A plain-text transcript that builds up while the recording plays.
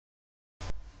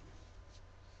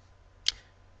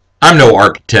I'm no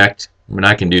architect. I mean,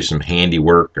 I can do some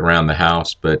handiwork around the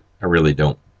house, but I really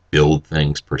don't build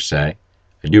things per se.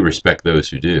 I do respect those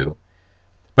who do.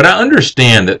 But I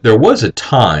understand that there was a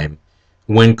time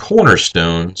when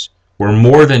cornerstones were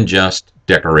more than just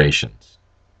decorations.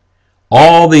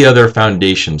 All the other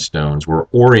foundation stones were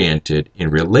oriented in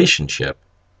relationship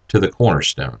to the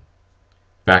cornerstone.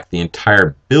 In fact, the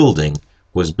entire building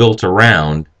was built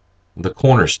around the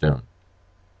cornerstone.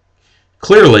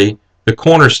 Clearly, the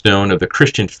cornerstone of the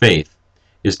Christian faith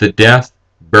is the death,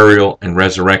 burial, and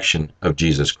resurrection of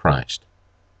Jesus Christ.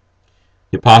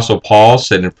 The Apostle Paul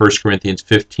said in 1 Corinthians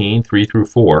 15, 3 through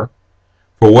 4,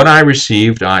 "For what I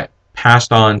received I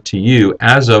passed on to you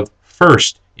as of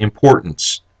first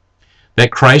importance,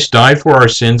 that Christ died for our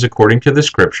sins according to the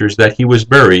Scriptures, that he was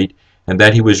buried, and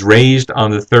that he was raised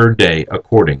on the third day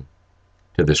according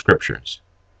to the Scriptures."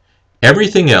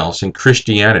 Everything else in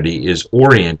Christianity is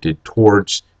oriented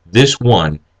towards this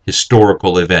one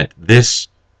historical event, this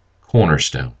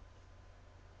cornerstone.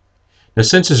 Now,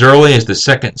 since as early as the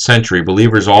 2nd century,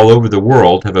 believers all over the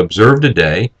world have observed a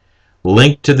day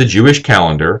linked to the Jewish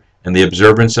calendar and the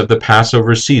observance of the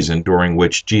Passover season during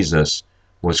which Jesus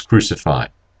was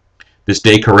crucified. This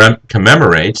day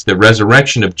commemorates the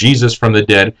resurrection of Jesus from the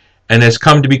dead and has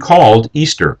come to be called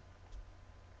Easter.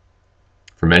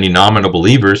 For many nominal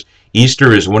believers,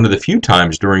 Easter is one of the few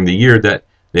times during the year that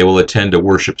they will attend a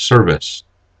worship service.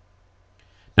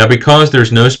 Now, because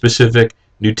there's no specific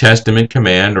New Testament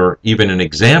command or even an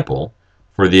example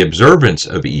for the observance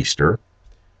of Easter,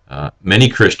 many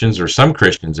Christians, or some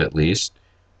Christians at least,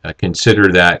 consider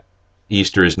that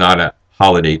Easter is not a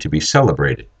holiday to be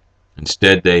celebrated.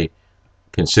 Instead, they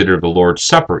consider the Lord's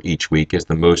Supper each week as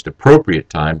the most appropriate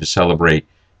time to celebrate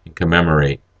and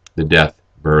commemorate the death,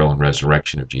 burial, and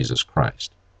resurrection of Jesus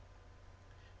Christ.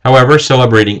 However,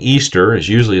 celebrating Easter is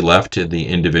usually left to the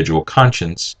individual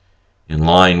conscience, in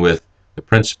line with the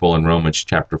principle in Romans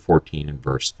chapter 14 and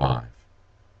verse 5.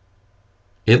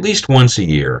 At least once a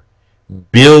year,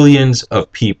 billions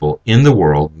of people in the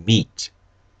world meet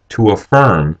to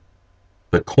affirm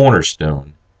the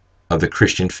cornerstone of the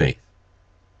Christian faith,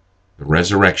 the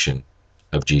resurrection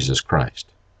of Jesus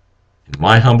Christ. In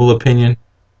my humble opinion,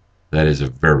 that is a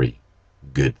very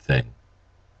good thing.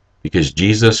 Because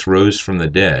Jesus rose from the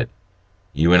dead,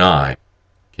 you and I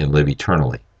can live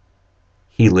eternally.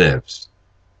 He lives.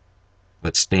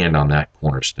 Let's stand on that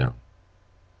cornerstone.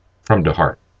 From the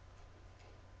heart.